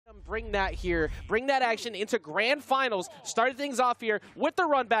bring that here, bring that action into grand finals, started things off here with the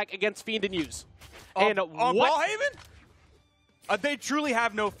run back against Fiend Yüz. And Brawlhalla? They truly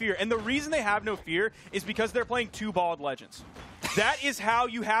have no fear. And the reason they have no fear is because they're playing two bald legends. That is how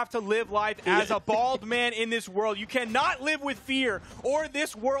you have to live life as a bald man in this world. You cannot live with fear, or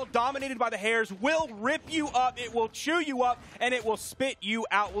this world dominated by the hairs will rip you up, it will chew you up, and it will spit you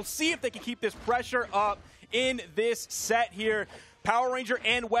out. We'll see if they can keep this pressure up in this set here. Power Ranger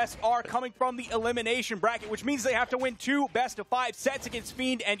and Wess are coming from the elimination bracket, which means they have to win 2 best-of-5 sets against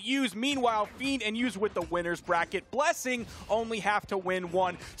Fiend and Yüz. Meanwhile, Fiend and Yüz with the winner's bracket. Blessing only have to win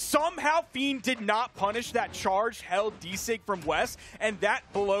 1. Somehow, Fiend did not punish that charged held D-Sig from Wess, and that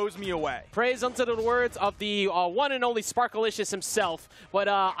blows me away. Praise unto the words of the one and only Sparkalicious himself. But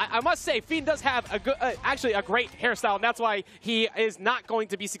I must say, Fiend does have a good, actually a great hairstyle, and that's why he is not going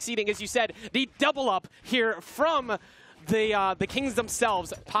to be succeeding. As you said, the double up here from the Kings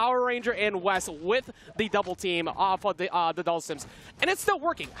themselves, Power Ranger and Wess with the double team off of the Dulcims. And it's still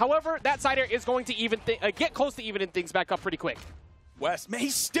working. However, that side air is going to get close to evening things back up pretty quick. Wess, man,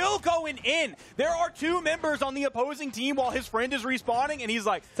 he's still going in. There are 2 members on the opposing team while his friend is respawning, and he's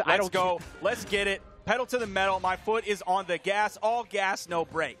like, let's go, let's get it. Pedal to the metal, my foot is on the gas, all gas, no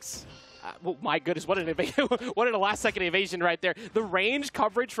brakes. Oh my goodness, what a last-second evasion right there. The range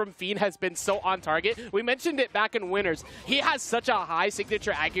coverage from Fiend has been so on target. We mentioned it back in Winners. He has such a high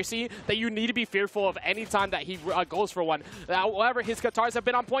signature accuracy that you need to be fearful of any time that he goes for one. However, his guitars have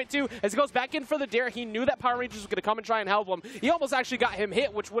been on point too. As he goes back in for the dare, he knew that Power Rangers was going to come and try and help him. He almost actually got him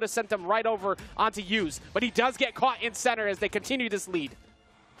hit, which would have sent him right over onto Yüz. But he does get caught in center as they continue this lead.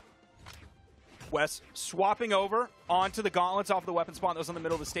 Wess swapping over onto the gauntlets off the weapon spawn that was in the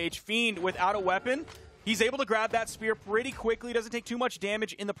middle of the stage. Fiend without a weapon. He's able to grab that spear pretty quickly. Doesn't take too much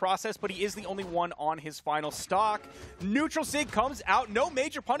damage in the process, but he is the only one on his final stock. Neutral Sig comes out. No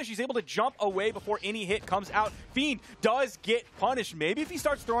major punish. He's able to jump away before any hit comes out. Fiend does get punished. Maybe if he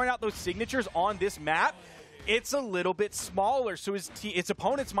starts throwing out those signatures on this map, it's a little bit smaller, so his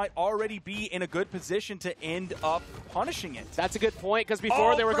opponents might already be in a good position to end up punishing it. That's a good point, because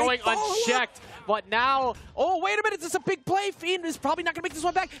before they were going unchecked, but now, oh, wait a minute, this is a big play. Fiend is probably not going to make this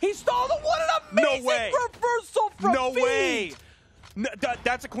one back. He stole the one, an amazing reversal from Fiend. No way. No,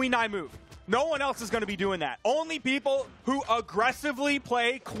 that's a Queen 9 move. No one else is going to be doing that. Only people who aggressively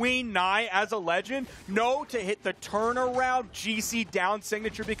play Queen 9 as a legend know to hit the turnaround GC down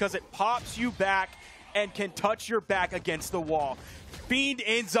signature because it pops you back and can touch your back against the wall. Fiend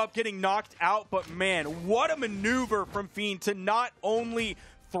ends up getting knocked out, but man, what a maneuver from Fiend to not only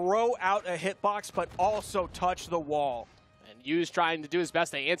throw out a hitbox, but also touch the wall. And Yüz trying to do his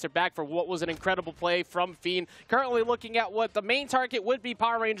best to answer back for what was an incredible play from Fiend. Currently looking at what the main target would be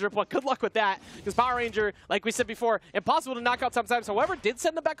Power Ranger, but good luck with that, because Power Ranger, like we said before, impossible to knock out sometimes. However, did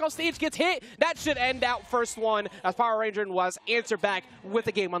send them back off stage, gets hit. That should end out first one, as Power Ranger and Wess answer back with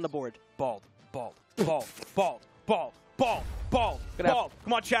the game on the board. Bald. Bald. Bald. Bald. Bald. Bald. Bald. Bald.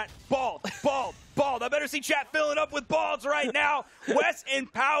 Come on, chat. Bald. Bald. Bald. I better see chat filling up with balds right now. Wess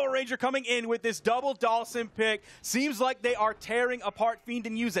and Power Ranger coming in with this double Dawson pick. Seems like they are tearing apart Fiend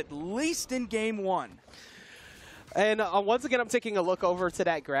and Yüz, at least in game 1. And once again, I'm taking a look over to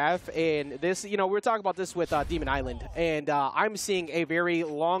that graph, and this, we were talking about this with Demon Island, and I'm seeing a very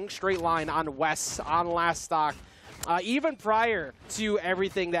long straight line on Wess on last stock. Even prior to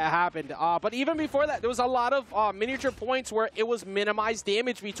everything that happened. But even before that, there was a lot of miniature points where it was minimized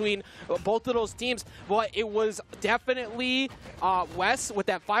damage between both of those teams. But it was definitely Wess with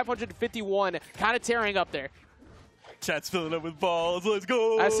that 551 kind of tearing up there. Chat's filling up with balls. Let's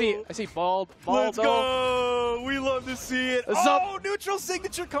go. I see bald. Let's go. We love to see it. Oh, neutral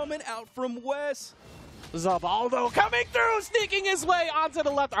signature coming out from Wess. Zabaldo coming through, sneaking his way onto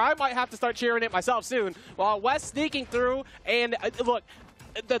the left. I might have to start cheering it myself soon. While Wess sneaking through, and look,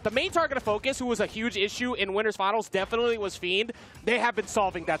 the main target of focus, who was a huge issue in Winners Finals, definitely was Fiend. They have been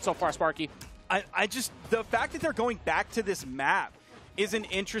solving that so far, Sparky. The fact that they're going back to this map is an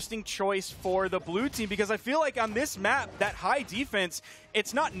interesting choice for the blue team, because I feel like on this map, that high defense,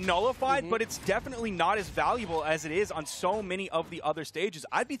 it's not nullified, but it's definitely not as valuable as it is on so many of the other stages.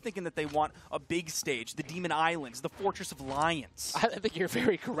 I'd be thinking that they want a big stage, the Demon Islands, the Fortress of Lions. I think you're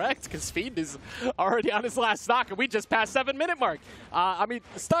very correct, because Fiend is already on his last stock, and we just passed 7-minute mark. I mean,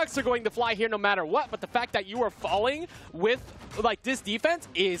 stocks are going to fly here no matter what, but the fact that you are falling with like this defense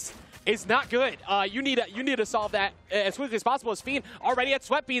is not good. You need to solve that as quickly as possible. As Fiend already at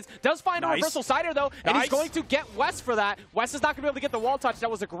Sweat Beads, does find a reversal sider though, and he's going to get Wess for that. Wess is not going to be able to get the wall touch. That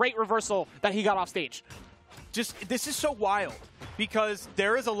was a great reversal that he got off stage. this is so wild because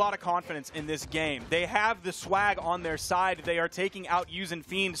there is a lot of confidence in this game. They have the swag on their side. They are taking out Yüz and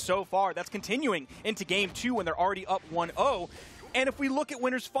Fiend so far. That's continuing into game 2 when they're already up 1-0. And if we look at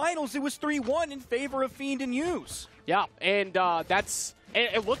winners finals, it was 3-1 in favor of Fiend and Yüz. Yeah, and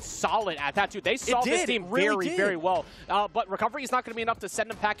it looked solid at that, too. They saw this team very well. But recovery is not going to be enough to send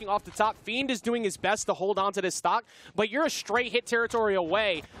them packing off the top. Fiend is doing his best to hold on to this stock, but you're a straight hit territory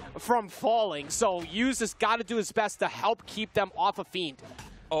away from falling. So Yüz has got to do his best to help keep them off of Fiend.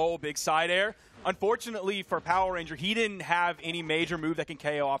 Oh, big side air. Unfortunately for Power Ranger, he didn't have any major move that can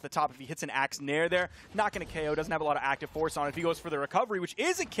KO off the top. If he hits an Axe Nair there, not going to KO, doesn't have a lot of active force on it. If he goes for the recovery, which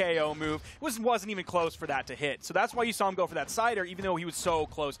is a KO move, wasn't even close for that to hit. So that's why you saw him go for that side air, even though he was so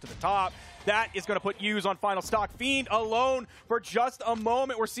close to the top. That is going to put Yüz on final stock. Fiend alone for just a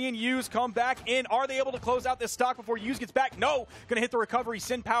moment. We're seeing Yüz come back in. Are they able to close out this stock before Yüz gets back? No. Going to hit the recovery.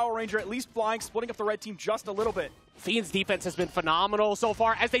 Send Power Ranger at least flying, splitting up the red team just a little bit. Fiend's defense has been phenomenal so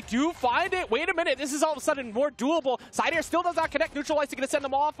far as they do find it. Wait a minute, this is all of a sudden more doable. Side air still does not connect. Neutralize is going to send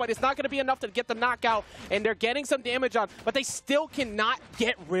them off, but it's not going to be enough to get the knockout, and they're getting some damage on, but they still cannot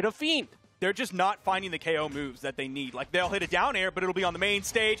get rid of Fiend. They're just not finding the KO moves that they need. Like, they'll hit a down air, but it'll be on the main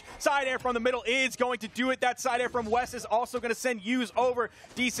stage. Side air from the middle is going to do it. That side air from Wess is also going to send Yüz over.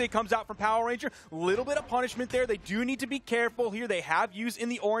 D-Sig comes out from Power Ranger. Little bit of punishment there. They do need to be careful here. They have Yüz in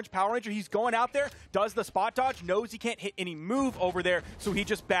the orange. Power Ranger, he's going out there, does the spot dodge, knows he can't hit any move over there, so he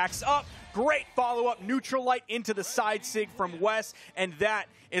just backs up. Great follow-up, neutral light into the side sig from Wess, and that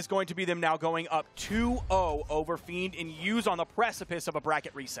is going to be them now going up 2-0 over Fiend and Yüz on the precipice of a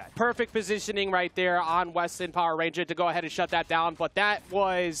bracket reset. Perfect positioning right there on Wess and Power Ranger to go ahead and shut that down, but that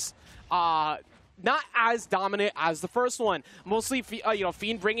was not as dominant as the first one. Mostly,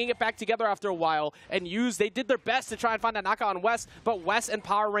 Fiend bringing it back together after a while, and Yüz, they did their best to try and find that knockout on Wess, but Wess and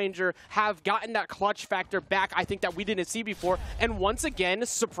Power Ranger have gotten that clutch factor back, I think, that we didn't see before. And once again,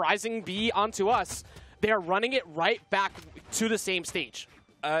 surprising be onto us, they're running it right back to the same stage.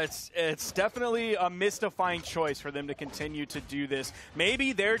 It's definitely a mystifying choice for them to continue to do this.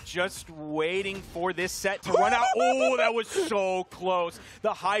 Maybe they're just waiting for this set to run out. Oh, that was so close.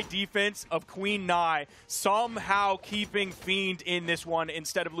 The high defense of Queen Nai somehow keeping Fiend in this one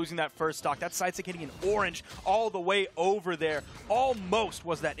instead of losing that first stock. That side stick hitting an orange all the way over there. Almost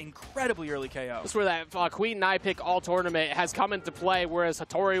was that incredibly early KO. That's where that Queen Nai pick all tournament has come into play, whereas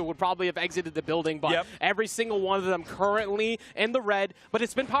Hattori would probably have exited the building, but every single one of them currently in the red. But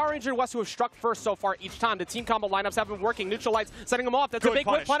it's been Power Ranger and Wess who have struck first so far each time. The team combo lineups have been working. Neutral lights setting them off. That's a big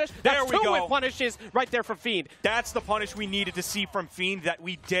whip punish. That's two whip punishes right there from Fiend. That's the punish we needed to see from Fiend that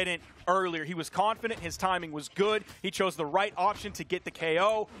we didn't earlier. He was confident. His timing was good. He chose the right option to get the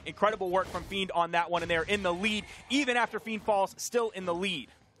KO. Incredible work from Fiend on that one, and they're in the lead. Even after Fiend falls, still in the lead.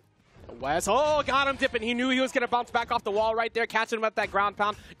 Wess, got him dipping. He knew he was going to bounce back off the wall right there, catching him at that ground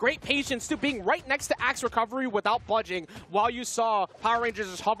pound. Great patience, too, being right next to Axe recovery without budging, while you saw Power Rangers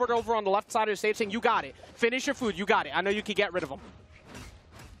just hovered over on the left side of the stage saying, you got it. Finish your food. You got it. I know you can get rid of him.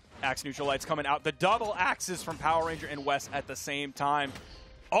 Axe neutral lights coming out. The double axes from Power Ranger and Wess at the same time.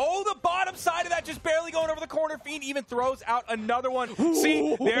 Oh, the bottom side of that just barely going over the corner. Fiend even throws out another one.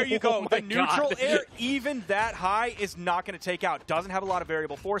 See, there you go. The neutral air, even that high, is not going to take out. Doesn't have a lot of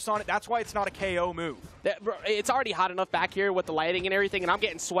variable force on it. That's why it's not a KO move. It's already hot enough back here with the lighting and everything, and I'm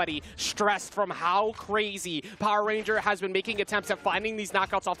getting sweaty, stressed from how crazy Power Ranger has been making attempts at finding these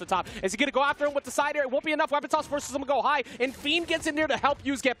knockouts off the top. Is he going to go after him with the side air? It won't be enough. Weapon toss forces him to go high, and Fiend gets in there to help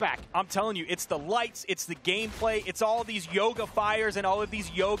Yüz get back. I'm telling you, it's the lights, it's the gameplay, it's all these yoga fires and all of these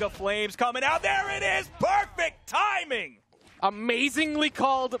yoga flames coming out. There it is! Perfect timing! Amazingly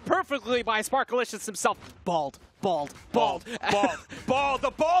called perfectly by Sparkalicious himself. Bald. Bald.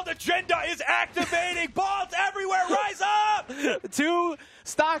 The bald agenda is activating. Balds everywhere. Rise up. 2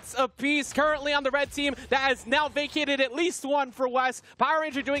 stocks apiece currently on the red team. That has now vacated at least one for Wess. Power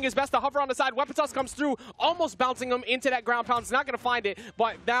Ranger doing his best to hover on the side. Weapon toss comes through, almost bouncing him into that ground pound. He's not going to find it,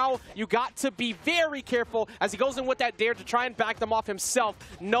 but now you got to be very careful as he goes in with that dare to try and back them off himself.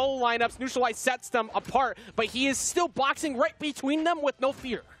 No lineups. Neutralize sets them apart, but he is still boxing right between them with no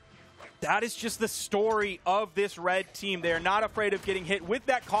fear. That is just the story of this red team. They're not afraid of getting hit with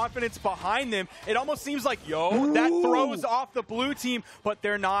that confidence behind them. It almost seems like, that throws off the blue team, but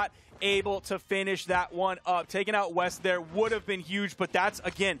they're not able to finish that one up. Taking out Wess there would have been huge, but that's,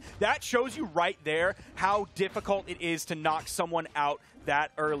 again, that shows you right there how difficult it is to knock someone out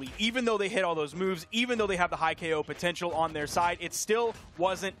that early. Even though they hit all those moves, even though they have the high KO potential on their side, it still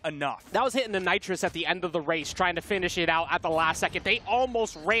wasn't enough. That was hitting the nitrous at the end of the race, trying to finish it out at the last second. They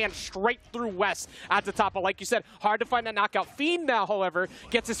almost ran straight through Wess at the top. But like you said, hard to find that knockout. Fiend now, however,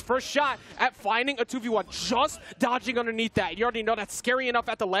 gets his first shot at finding a 2v1, just dodging underneath that. You already know that's scary enough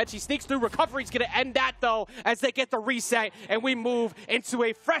at the ledge. He sneaks through. Recovery's going to end that, though, as they get the reset, and we move into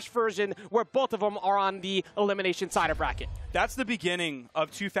a fresh version where both of them are on the elimination side of bracket. That's the beginning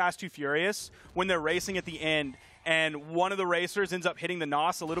of Too Fast, Too Furious, when they're racing at the end, and one of the racers ends up hitting the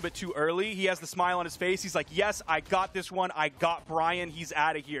NOS a little bit too early. He has the smile on his face. He's like, yes, I got this one. I got Brian. He's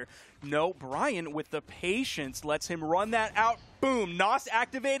out of here. No, Brian, with the patience, lets him run that out. Boom, NOS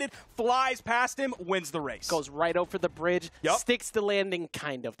activated, flies past him, wins the race. Goes right over the bridge, sticks the landing,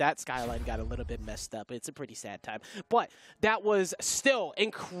 kind of. That skyline got a little bit messed up. It's a pretty sad time. But that was still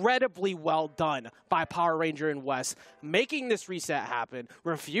incredibly well done by Power Ranger and Wess, making this reset happen,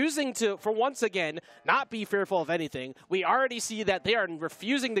 refusing to, for once again, not be fearful of anything. We already see that they are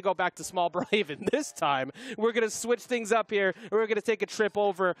refusing to go back to Small Brawlhalla this time. We're going to switch things up here. We're going to take a trip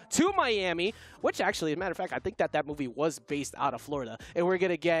over to Miami, which actually, as a matter of fact, I think that movie was based out of Florida, and we're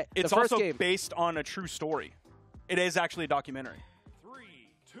going to get the first game. It's also based on a true story. It is actually a documentary. 3,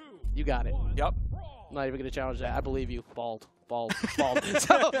 2, you got it. Yep. I'm not even going to challenge that. I believe you. Bald.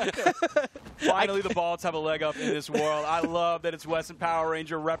 So, finally, the balds have a leg up in this world. I love that it's Wess and Power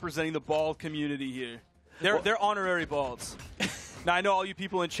Ranger representing the bald community here. They're honorary balds. Now, I know all you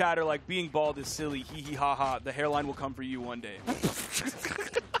people in chat are like, being bald is silly, hee hee ha ha. The hairline will come for you one day.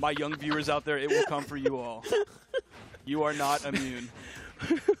 My young viewers out there, it will come for you all. You are not immune.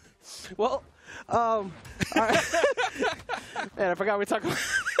 Well, all right. Man, I forgot we talked about.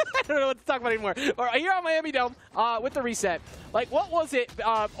 I don't know what to talk about anymore. All right, here on Miami Dome with the reset. Like, what was it?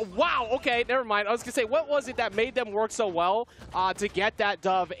 Wow, okay, never mind. I was going to say, what was it that made them work so well to get that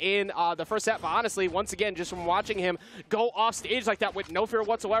dub in the first set? But honestly, once again, just from watching him go off stage like that with no fear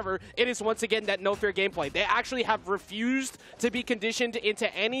whatsoever, it is once again that no fear gameplay. They actually have refused to be conditioned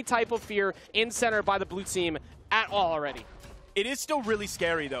into any type of fear in center by the blue team at all already. It is still really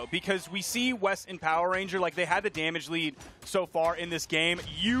scary, though, because we see Wess and Power Ranger, like, they had the damage lead so far in this game.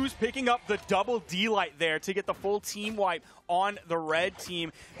 Yüz picking up the double D-Light there to get the full team wipe on the red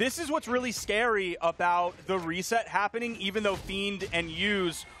team. This is what's really scary about the reset happening, even though Fiend and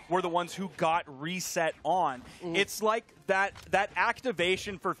Yüz were the ones who got reset on. It's like that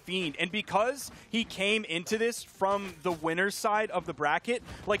activation for Fiend, and because he came into this from the winner's side of the bracket,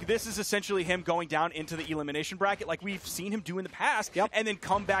 like, this is essentially him going down into the elimination bracket like we've seen him do in the past, and then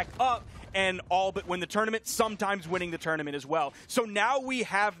come back up and all but win the tournament, sometimes winning the tournament as well. So now we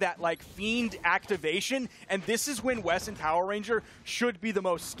have that, like, Fiend activation, and this is when Wess and Power Ranger should be the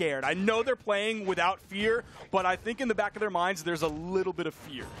most scared. I know they're playing without fear, but I think in the back of their minds there's a little bit of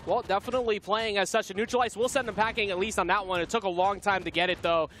fear. Well, definitely playing as such a neutralize. We'll send them packing at least on that one. It took a long time to get it,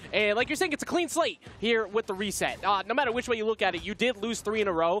 though. And like you're saying, it's a clean slate here with the reset. No matter which way you look at it, you did lose 3 in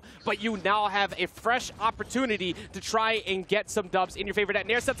a row, but you now have a fresh opportunity to try and get some dubs in your favor. That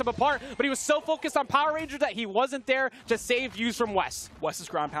Nair sets him apart, but he was so focused on Power Ranger that he wasn't there to save Yüz from Wess. Wess's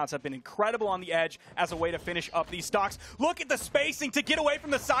ground pounds have been incredible on the edge as a way to finish up these stocks. Look at the spacing to get away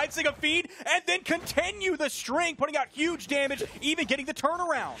from the side sig of Fiend and then continue the string, putting out huge damage, even getting the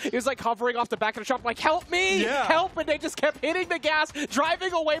turnaround. He was like hovering off the back of the truck like, help me, help, and they just kept hitting the gas,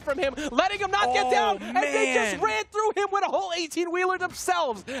 driving away from him, letting him not get down, and they just ran through him with a whole 18-wheeler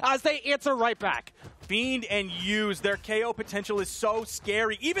themselves as they answer right back. Fiend and Yüz, their KO potential is so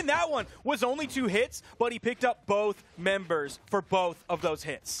scary. Even that one was only 2 hits, but he picked up both members for both of those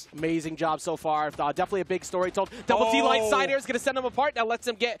hits. Amazing job so far. Definitely a big story told. Double D-Light side air is going to send him apart. That lets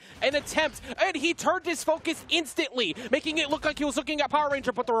him get an attempt, and he turned his focus instantly, making it look like he was looking at Power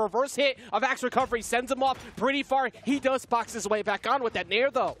Ranger, but the reverse hit of Axe Recovery sends him off pretty far. He does box his way back on with that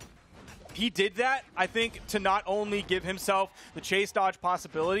Nair, though. He did that, I think, to not only give himself the chase dodge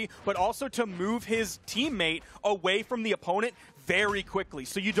possibility, but also to move his teammate away from the opponent very quickly,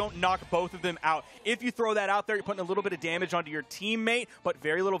 so you don't knock both of them out. If you throw that out there, you're putting a little bit of damage onto your teammate, but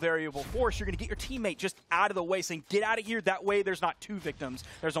very little variable force. You're going to get your teammate just out of the way, saying, get out of here. That way, there's not 2 victims.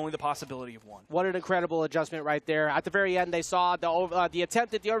 There's only the possibility of 1. What an incredible adjustment right there. At the very end, they saw the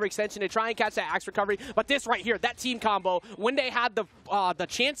attempt at the overextension to try and catch that Axe Recovery, but this right here, that team combo, when they had the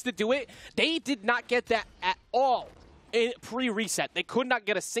chance to do it, they did not get that at all. In pre-reset. They could not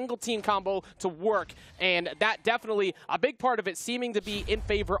get a single team combo to work, and that definitely, a big part of it seeming to be in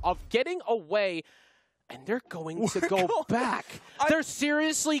favor of getting away, and they're going to go back. They're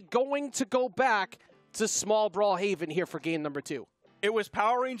seriously going to go back to Small Brawlhalla here for game number 2. It was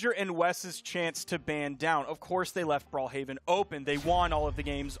Power Ranger and Wess's chance to ban down. Of course, they left Brawlhalla open. They won all of the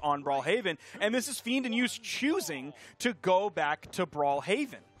games on Brawlhalla, and this is Fiend and Yüz choosing to go back to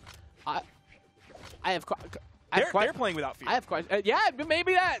Brawlhalla. They're playing without fear. I have questions. Yeah,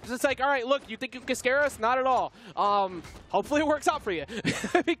 maybe that. It's like, all right, look, you think you can scare us? Not at all. Hopefully it works out for you.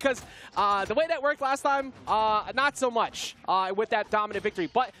 Because the way that worked last time, not so much with that dominant victory.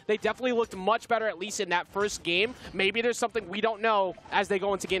 But they definitely looked much better, at least in that first game. Maybe there's something we don't know as they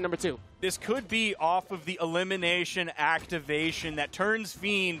go into game number 2. This could be off of the elimination activation that turns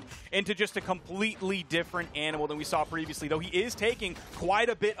Fiend into just a completely different animal than we saw previously, though he is taking quite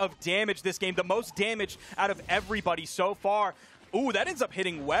a bit of damage this game, the most damage out of everybody so far. Ooh, that ends up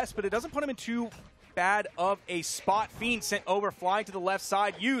hitting Wess, but it doesn't put him in too bad of a spot. Fiend sent over, flying to the left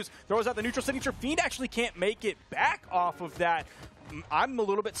side. Yüz throws out the neutral signature. Fiend actually can't make it back off of that. I'm a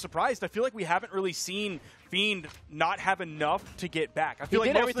little bit surprised. I feel like we haven't really seen Fiend not have enough to get back. I feel he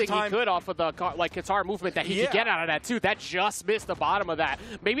like did most everything of the time he could off of the guitar movement that he could get out of that too. That just missed the bottom of that.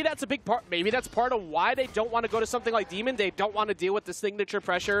 Maybe that's a big part. Maybe that's part of why they don't want to go to something like Demon. They don't want to deal with the signature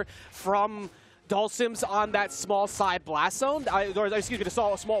pressure from Dhalsim's on that small side blast zone, or excuse me, the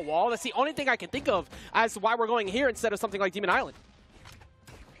small wall. That's the only thing I can think of as why we're going here instead of something like Demon Island.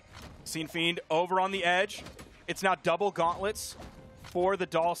 Seen Fiend over on the edge. It's now double gauntlets for the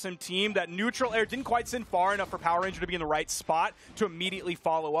Dhalsim team. That neutral air didn't quite send far enough for Power Ranger to be in the right spot to immediately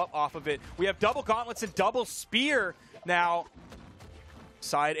follow up off of it. We have double gauntlets and double spear now.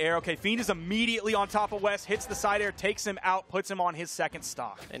 Side air. Okay, Fiend is immediately on top of Wess, hits the side air, takes him out, puts him on his second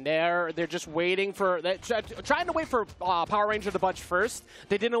stock. And they're just waiting for trying to wait for Power Ranger to budge first.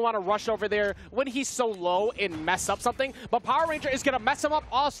 They didn't want to rush over there when he's so low and mess up something. But Power Ranger is going to mess him up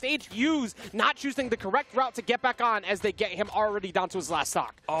off stage. Yüz not choosing the correct route to get back on as they get him already down to his last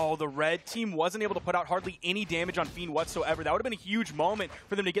stock. Oh, the red team wasn't able to put out hardly any damage on Fiend whatsoever. That would have been a huge moment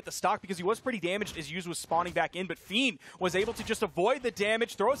for them to get the stock because he was pretty damaged as Yüz was spawning back in. But Fiend was able to just avoid the damage,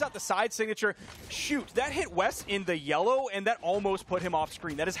 throws out the side signature. Shoot, that hit Wess in the yellow, and that almost put him off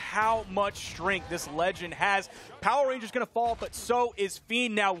screen. That is how much strength this legend has. Power Ranger's going to fall, but so is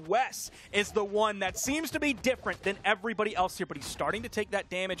Fiend. Now Wess is the one that seems to be different than everybody else here, but he's starting to take that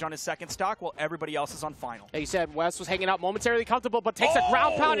damage on his second stock while everybody else is on final. Like you said, Wess was hanging out momentarily comfortable, but takes a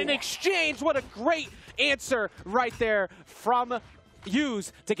ground pound in exchange. What a great answer right there from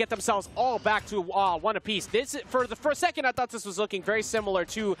Yüz to get themselves all back to one apiece. For a second, I thought this was looking very similar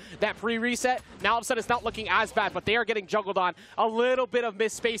to that pre-reset. Now all of a sudden, it's not looking as bad, but they are getting juggled on. A little bit of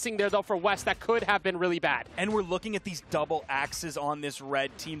misspacing there, though, for Wess that could have been really bad. And we're looking at these double axes on this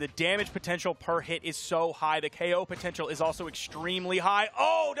red team. The damage potential per hit is so high. The KO potential is also extremely high.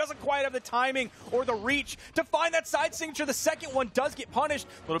 Oh, doesn't quite have the timing or the reach to find that side signature. The second one does get punished.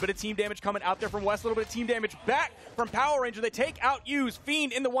 A little bit of team damage coming out there from Wess. A little bit of team damage back from Power Ranger. They take out Yüz.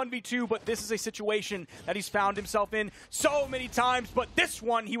 Fiend in the 1v2, but this is a situation that he's found himself in so many times, but this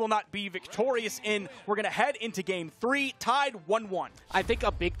one he will not be victorious in. We're going to head into game 3, tied 1-1. I think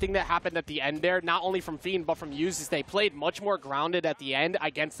a big thing that happened at the end there, not only from Fiend, but from Yüz, is they played much more grounded at the end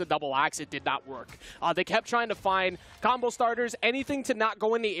against the double axe. It did not work. They kept trying to find combo starters, anything to not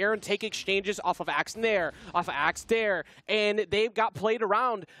go in the air and take exchanges off of axe there, off of axe there, and they got played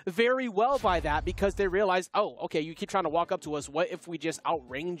around very well by that because they realized, oh, okay, you keep trying to walk up to us. What if we just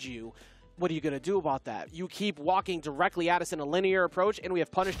outrange you? What are you going to do about that? You keep walking directly at us in a linear approach, and we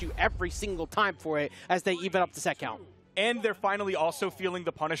have punished you every single time for it as they even up the set count. And they're finally also feeling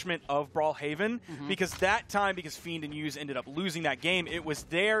the punishment of Brawlhalla because that time, because Fiend and Yüz ended up losing that game, it was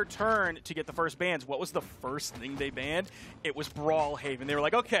their turn to get the first bans. What was the first thing they banned? It was Brawlhalla. They were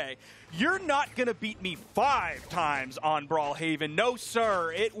like, okay, you're not going to beat me 5 times on Brawlhalla. No,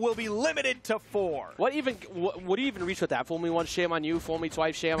 sir. It will be limited to 4. What do you even reach with that? Fool me once, shame on you. Fool me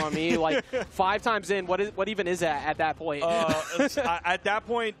twice, shame on me. Like 5 times in, what even is that at that point? At that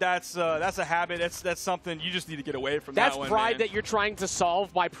point, that's a habit. That's something you just need to get away from. That's one, pride man. that you're trying to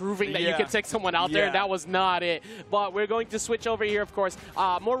solve by proving that you can take someone out there, and that was not it. But we're going to switch over here, of course.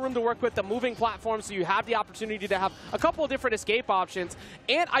 More room to work with, the moving platform, so you have the opportunity to have a couple of different escape options.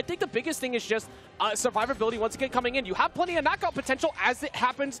 And I think the biggest thing is just survivability once again coming in. You have plenty of knockout potential as it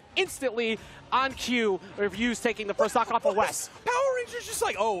happens instantly on cue. Reviews taking the first knock off of Wess. Power Ranger's just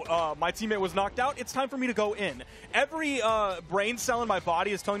like, oh, my teammate was knocked out. It's time for me to go in. Every brain cell in my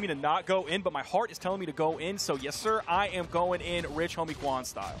body is telling me to not go in, but my heart is telling me to go in. So yes, sir, I am going in Rich Homie Quan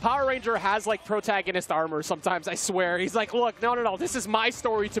style. Power Ranger has like protagonist armor sometimes, I swear. He's like, look, no, this is my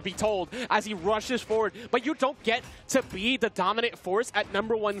story to be told as he rushes forward. But you don't get to be the dominant force at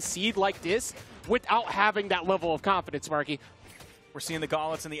 #1 seed like this without having that level of confidence, Marky. We're seeing the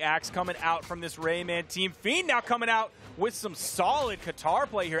gauntlets and the axe coming out from this Rayman team. Fiend now coming out with some solid Qatar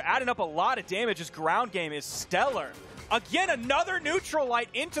play here, adding up a lot of damage. His ground game is stellar. Again, another neutral light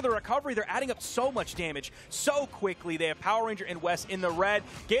into the recovery. They're adding up so much damage so quickly. They have Power Ranger and Wess in the red.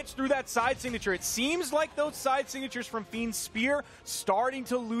 Gets through that side signature. It seems like those side signatures from Fiend's Spear starting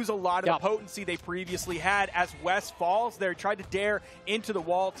to lose a lot of the potency they previously had. As Wess falls there, tried to dare into the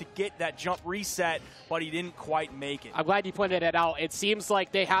wall to get that jump reset, but he didn't quite make it. I'm glad you pointed it out. It seems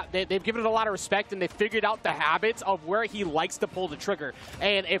like they've given it a lot of respect, and they figured out the habits of where he likes to pull the trigger.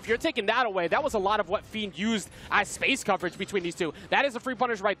 And if you're taking that away, that was a lot of what Fiend used as space coverage between these two. That is a free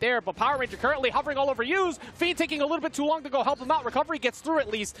punish right there, but Power Ranger currently hovering all over Yüz. Fiend taking a little bit too long to go help him out. Recovery gets through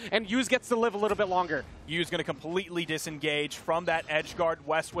at least, and Yüz gets to live a little bit longer. Yüz going to completely disengage from that edge guard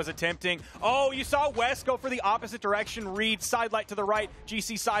Wess was attempting. Oh, you saw Wess go for the opposite direction. Reed, side light to the right,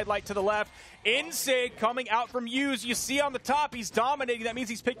 GC side light to the left. Insig coming out from Yüz. You see on the top, he's dominating. That means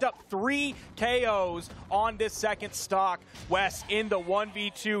he's picked up 3 KOs on this second stock. Wess in the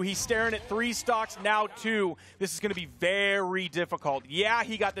 1v2. He's staring at 3 stocks, now 2. This is going to be very difficult. Yeah,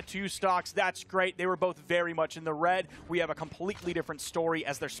 he got the 2 stocks. That's great. They were both very much in the red. We have a completely different story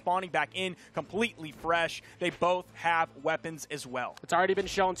as they're spawning back in, completely fresh. They both have weapons as well. It's already been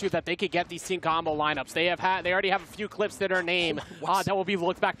shown, too, that they could get these team combo lineups. They already have a few clips that are named that will be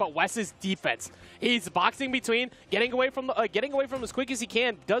looked back, but Wess's defense. He's boxing between, getting away from as quick as he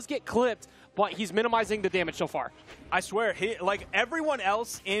can, does get clipped, but he's minimizing the damage so far. I swear, like everyone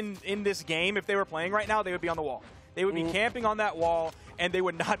else in this game, if they were playing right now, they would be on the wall. They would be camping on that wall, and they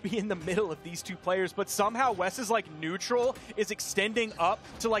would not be in the middle of these 2 players. But somehow Wess's like neutral is extending up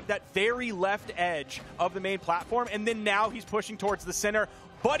to like that very left edge of the main platform, and then now he's pushing towards the center,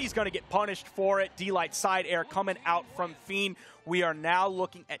 but he's going to get punished for it. D-Light side air coming out from Fiend. We are now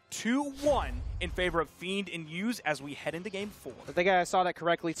looking at 2-1 in favor of Fiend and Yüz as we head into game 4. I think I saw that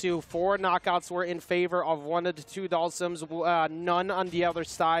correctly, too. 4 knockouts were in favor of 1 of the 2 Dhalsims, none on the other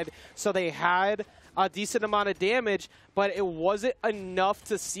side. So they had a decent amount of damage, but it wasn't enough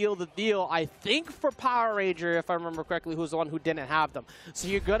to seal the deal, I think, for Power Ranger, if I remember correctly, who's the one who didn't have them. So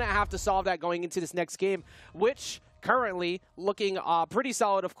you're going to have to solve that going into this next game, which currently looking pretty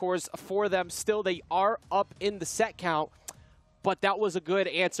solid, of course, for them. Still, they are up in the set count, but that was a good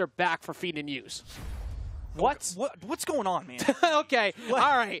answer back for Fiend and Yüz. What's going on, man? Okay, all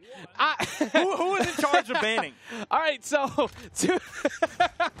right. Who is in charge of banning? All right, so 2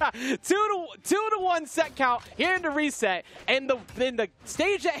 to 1 set count here in the reset, and the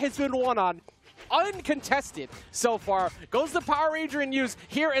stage that has been won on, uncontested so far, goes the Power Ranger and Yüz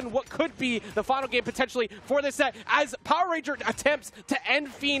here in what could be the final game potentially for this set, as Power Ranger attempts to end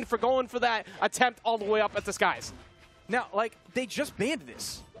Fiend for going for that attempt all the way up at the skies. Now, like, they just banned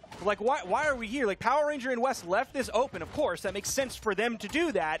this. Like, why are we here? Like, Power Ranger and Wess left this open, of course. That makes sense for them to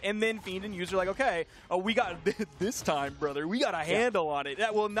do that. And then Fiend and Yüz are like, okay, we got this time, brother. We got a handle on it.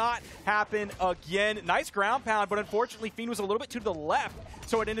 That will not happen again. Nice ground pound, but unfortunately, Fiend was a little bit to the left,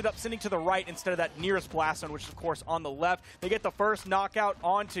 so it ended up sending to the right instead of that nearest blast zone, which is, of course, on the left. They get the first knockout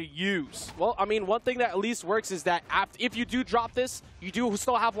onto Yüz. Well, I mean, one thing that at least works is that if you do drop this, you do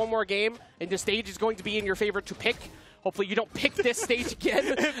still have 1 more game, and the stage is going to be in your favor to pick. Hopefully you don't pick this stage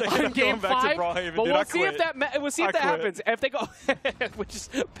again on game 5. But we'll see if that happens. If they go, we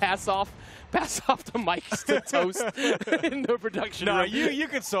just pass off the mics to Toast in the production room. You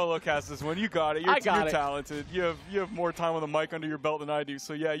can solo cast this one. You got it. You're talented. You have more time with a mic under your belt than I do.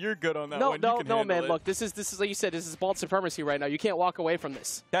 So yeah, you're good on that one. No, man. Look, this is like you said. This is bald supremacy right now. You can't walk away from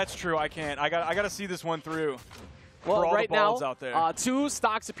this. That's true. I can't. I got to see this one through. Well, right now, out there. 2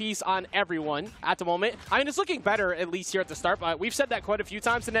 stocks apiece on everyone at the moment. I mean, it's looking better, at least here at the start, but we've said that quite a few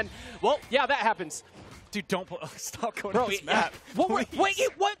times, and then, well, yeah, that happens. Dude, don't stop going to this map. Wait,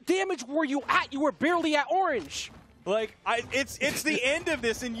 what damage were you at? You were barely at orange. Like, it's the end of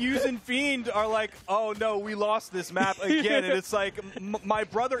this, and Yüz and Fiend are like, oh no, we lost this map again, and it's like, my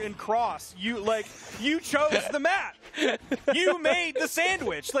brother in Cross, you chose the map, you made the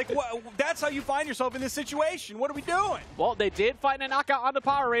sandwich. Like, that's how you find yourself in this situation. What are we doing? Well, they did find a knockout on the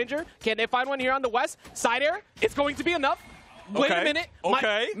Power Ranger. Can they find one here on the West? Side air, it's going to be enough. Wait a minute.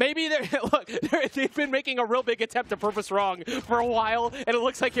 Okay. Maybe they've been making a real big attempt to prove us wrong for a while, and it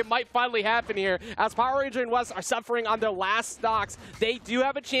looks like it might finally happen here. As Power Ranger and Wess are suffering on their last stocks, they do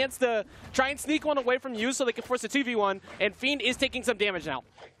have a chance to try and sneak one away from Yüz so they can force a 2v1, and Fiend is taking some damage now.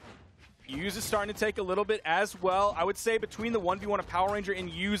 Yüz is starting to take a little bit as well. I would say between the 1v1 of Power Ranger and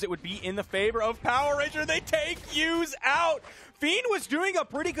Yüz, it would be in the favor of Power Ranger. They take Yüz out. Fiend was doing a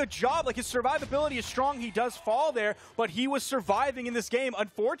pretty good job. Like, his survivability is strong. He does fall there, but he was surviving in this game.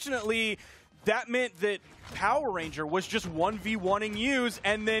 Unfortunately, that meant that Power Ranger was just 1v1ing Yüz,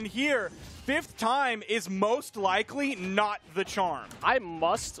 and then here, 5th time is most likely not the charm. I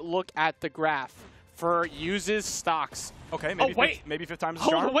must look at the graph for Yüz's stocks. Okay, maybe, maybe 5th time is the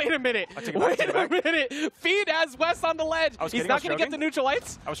charm. Oh, wait a minute. Wait a minute. Fiend has Wess on the ledge. He's not going to get the neutral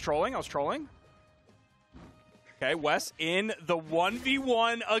lights. I was trolling. Okay, Wess in the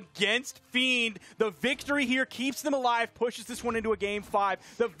 1v1 against Fiend. The victory here keeps them alive, pushes this one into a game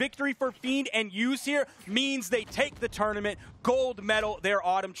 5. The victory for Fiend and Yüz here means they take the tournament, gold medal, they're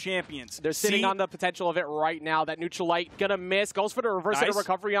Autumn champions. They're sitting on the potential of it right now. That neutral light gonna miss, goes for the reverse of the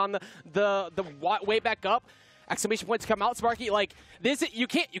recovery on the way back up. Exclamation points come out, Sparky. Like this, you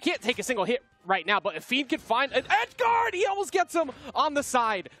can't take a single hit right now. But if Fiend could find an edge guard, he almost gets him on the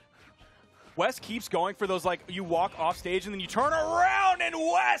side. Wess keeps going for those, like, you walk off stage and then you turn around, and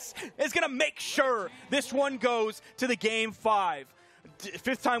Wess is going to make sure this one goes to the game 5.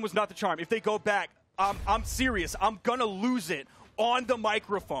 5th time was not the charm. If they go back, I'm serious. I'm going to lose it on the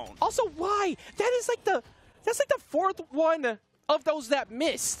microphone. Also, why? That's like the 4th one of those that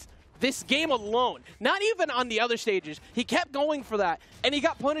missed this game alone. Not even on the other stages. He kept going for that, and he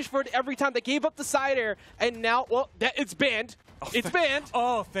got punished for it every time. They gave up the side air, and now, well, it's banned. It's banned.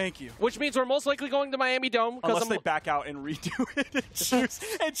 Oh, thank you. Which means we're most likely going to Miami Dome. Unless they back out and redo it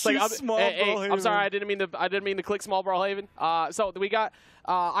and choose small Brawlhaven. I'm sorry, I didn't mean to click small Brawlhaven. So we got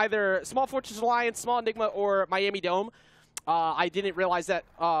either Small Fortress Alliance, Small Enigma, or Miami Dome. I didn't realize that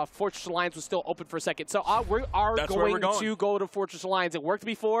Fortress Alliance was still open for a second. So we are going to go to Fortress Alliance. It worked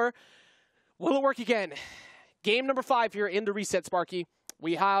before. Will it work again? Game number 5 here in the reset, Sparky.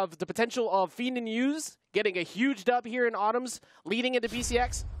 We have the potential of Fiend and Yüz getting a huge dub here in Autumn's, leading into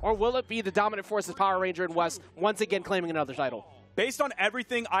BCX, or will it be the dominant force of Power Ranger and Wess once again claiming another title? Based on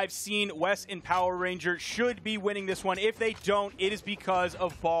everything I've seen, Wess and Power Ranger should be winning this one. If they don't, it is because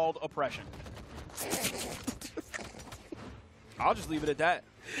of bald oppression. I'll just leave it at that.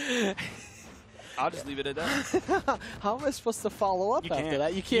 I'll just leave it at that. How am I supposed to follow up after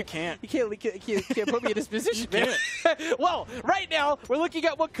that? You can't put me in this position, man. Well, right now, we're looking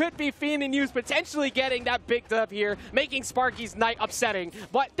at what could be Fiend and Yüz potentially getting that big dub here, making Sparky's night upsetting.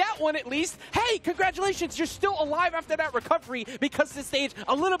 But that one, at least, hey, congratulations, you're still alive after that recovery because this stage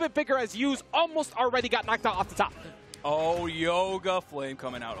a little bit bigger as Yüz almost already got knocked out off the top. Oh, Yoga Flame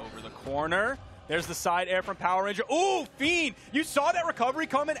coming out over the corner. There's the side air from Power Ranger. Ooh, Fiend! You saw that recovery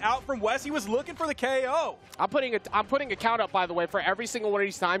coming out from Wess. He was looking for the KO. I'm putting a count up, by the way, for every single one of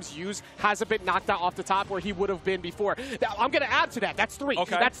these times Yüz hasn't been knocked out off the top where he would have been before. I'm going to add to that. That's 3.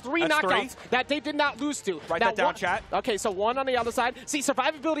 Okay. That's 3 knockouts that they did not lose to. Write that down, chat. Okay, so 1 on the other side. See,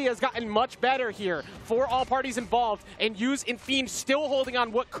 survivability has gotten much better here for all parties involved, and Yüz and Fiend still holding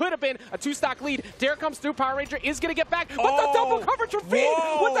on what could have been a 2-stock lead. Dare comes through. Power Ranger is going to get back, but the double coverage from Fiend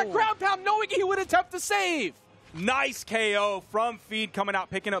with that ground pound, knowing he would attempt to save. Nice KO from Fiend coming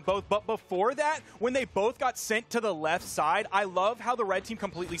out, picking up both. But before that, when they both got sent to the left side, I love how the red team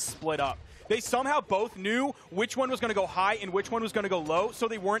completely split up. They somehow both knew which one was going to go high and which one was going to go low, so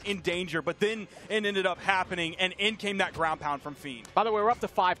they weren't in danger. But then it ended up happening, and in came that ground pound from Fiend. By the way, we're up to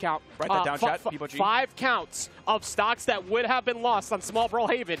 5 count. Write that down, chat. 5 counts of stocks that would have been lost on Small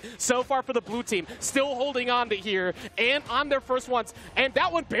Brawlhaven so far for the blue team. Still holding on to here and on their first ones. And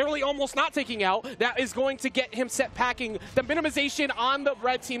that one barely almost not taking out. That is going to get him set packing. The minimization on the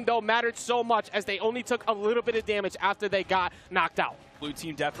red team, though, mattered so much as they only took a little bit of damage after they got knocked out. Blue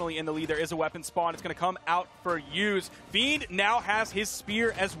team definitely in the lead. There is a weapon spawn. It's going to come out for Yüz. Fiend now has his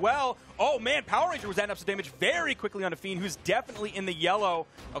spear as well. Oh, man, Power Ranger was adding up some damage very quickly on a Fiend, who's definitely in the yellow.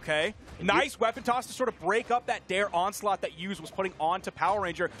 Okay, nice weapon toss to sort of break up that dare onslaught that Yüz was putting onto Power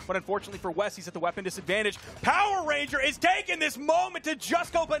Ranger. But unfortunately for Wess, he's at the weapon disadvantage. Power Ranger is taking this moment to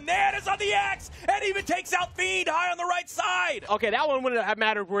just go bananas on the axe and even takes out Fiend high on the right side. Okay, that one wouldn't have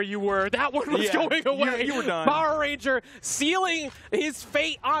mattered where you were. That one was going away. You were done. Power Ranger sealing his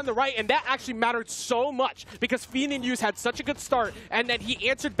fate on the right, and that actually mattered so much because Fiend and Yüz had such a good start, and then he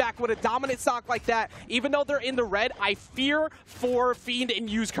answered back with a dominant stock like that. Even though they're in the red, I fear for Fiend and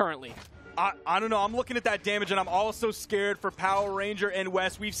Yüz currently. I don't know. I'm looking at that damage, and I'm also scared for Power Ranger and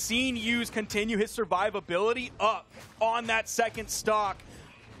Wess. We've seen Yüz continue his survivability up on that second stock.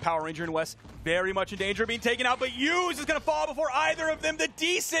 Power Ranger and Wess very much in danger of being taken out, but Yüz is going to fall before either of them. The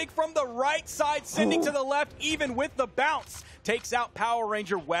desync from the right side, sending to the left, even with the bounce. Takes out Power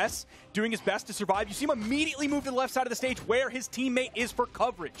Ranger. Wess doing his best to survive. You see him immediately move to the left side of the stage where his teammate is for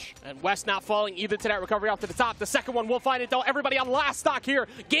coverage. And Wess not falling either to that recovery off to the top. The second one, we'll find it though. Everybody on last stock here.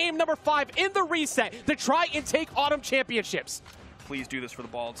 Game number 5 in the reset to try and take Autumn championships. Please do this for the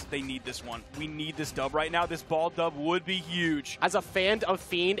Balds. They need this one. We need this dub right now. This Bald dub would be huge. As a fan of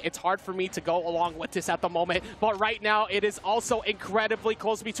Fiend, it's hard for me to go along with this at the moment, but right now it is also incredibly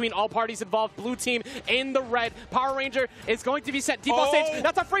close between all parties involved. Blue team in the red. Power Ranger is going to be set deep on stage.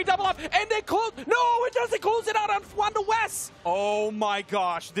 That's a free double up, and they close. No, it doesn't close it out on the Wess. Oh my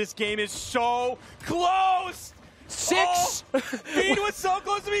gosh, this game is so close. 6. Oh, Fiend was so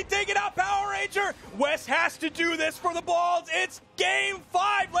close to be taking out Power Ranger. Wess has to do this for the Balds. It's game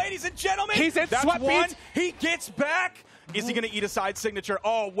 5, ladies and gentlemen. He's in That's sweat one. beats. He gets back. Is he going to eat a side signature?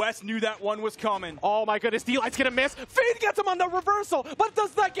 Oh, Wess knew that one was coming. Oh my goodness, D-Light's gonna miss. Fiend gets him on the reversal, but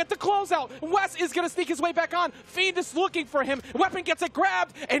does not get the closeout. Wess is gonna sneak his way back on. Fiend is looking for him. Weapon gets it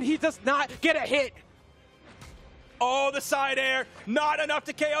grabbed, and he does not get a hit. Oh, the side air. Not enough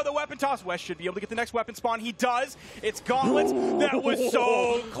to KO the weapon toss. Wess should be able to get the next weapon spawn. He does. It's gauntlets. That was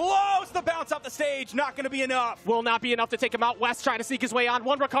so close. The bounce off the stage. Not going to be enough. Will not be enough to take him out. Wess trying to sneak his way on.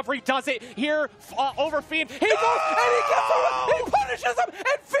 One recovery does it here over Fiend. He goes and he gets over. He punishes him,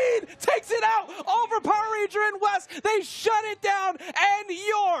 and Fiend takes it out over Power Ranger and Wess. They shut it down, and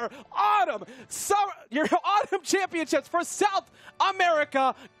your autumn championships for South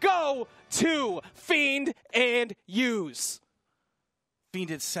America go to Fiend and Yüz. Fiend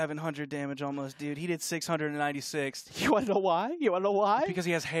did 700 damage almost, dude. He did 696. You want to know why? You want to know why? Because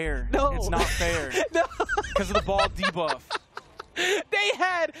he has hair. No. It's not fair. No. Because of the bald debuff.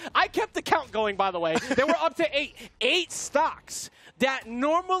 I kept the count going, by the way. They were up to 8 stocks that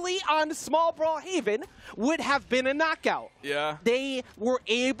normally on Small Brawlhaven would have been a knockout. Yeah. They were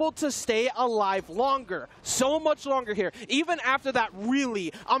able to stay alive longer, so much longer here. Even after that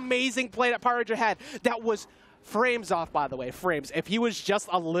really amazing play that Power Ranger had, that was frames off, by the way, frames. If he was just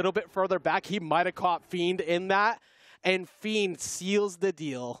a little bit further back, he might have caught Fiend in that, and Fiend seals the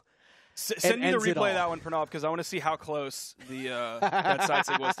deal. Send me the replay of that one, Pranav, because I want to see how close the that side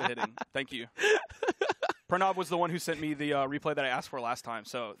sig was to hitting. Thank you. Pranav was the one who sent me the replay that I asked for last time,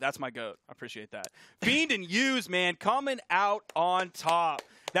 so that's my goat. I appreciate that. Fiend and Yüz, man, coming out on top.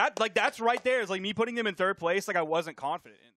 That's right there. It's like me putting them in third place. Like I wasn't confident in.